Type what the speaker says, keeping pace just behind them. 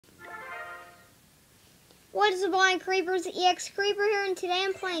What is up, Blind Creepers? EX Creeper here, and today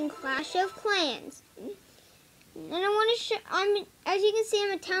I'm playing Clash of Clans. And I want to show, as you can see,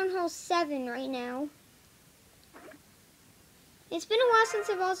 I'm at Town Hall 7 right now. It's been a while since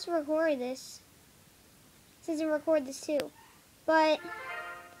I've also recorded this. Since I recorded this too. But,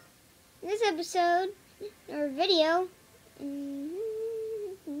 in this episode, or video, I'm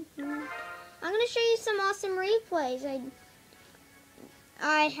going to show you some awesome replays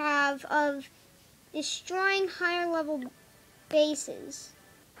I have of destroying higher level bases.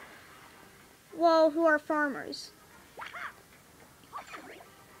 Well, who are farmers.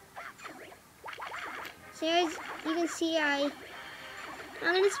 So as you can see, I'm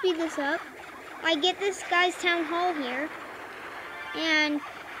going to speed this up. I get this guy's town hall here, and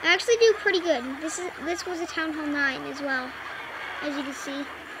I actually do pretty good. This was a Town Hall 9 as well, as you can see.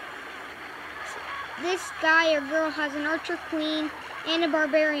 This guy or girl has an archer queen and a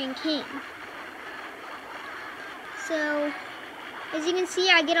barbarian king. So, as you can see,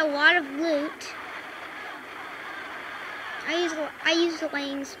 I get a lot of loot. I use the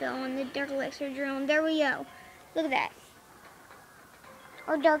laying spell and the dark elixir drill, and there we go. Look at that.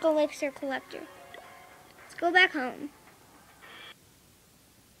 Our dark elixir collector. Let's go back home.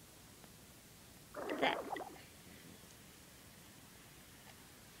 Look at that.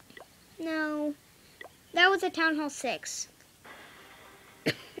 No, that was a Town Hall 6.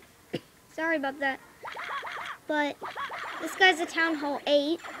 Sorry about that. But this guy's a Town Hall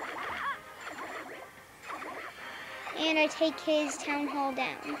 8. And I take his Town Hall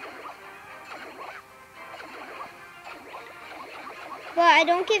down. But I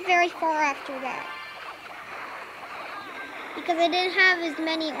don't get very far after that. Because I didn't have as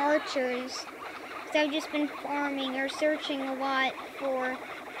many archers. Because I've just been farming or searching a lot for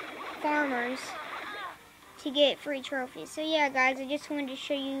farmers to get free trophies. So yeah, guys, I just wanted to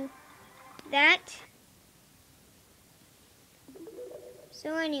show you that.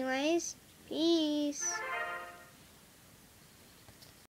 So anyways, peace.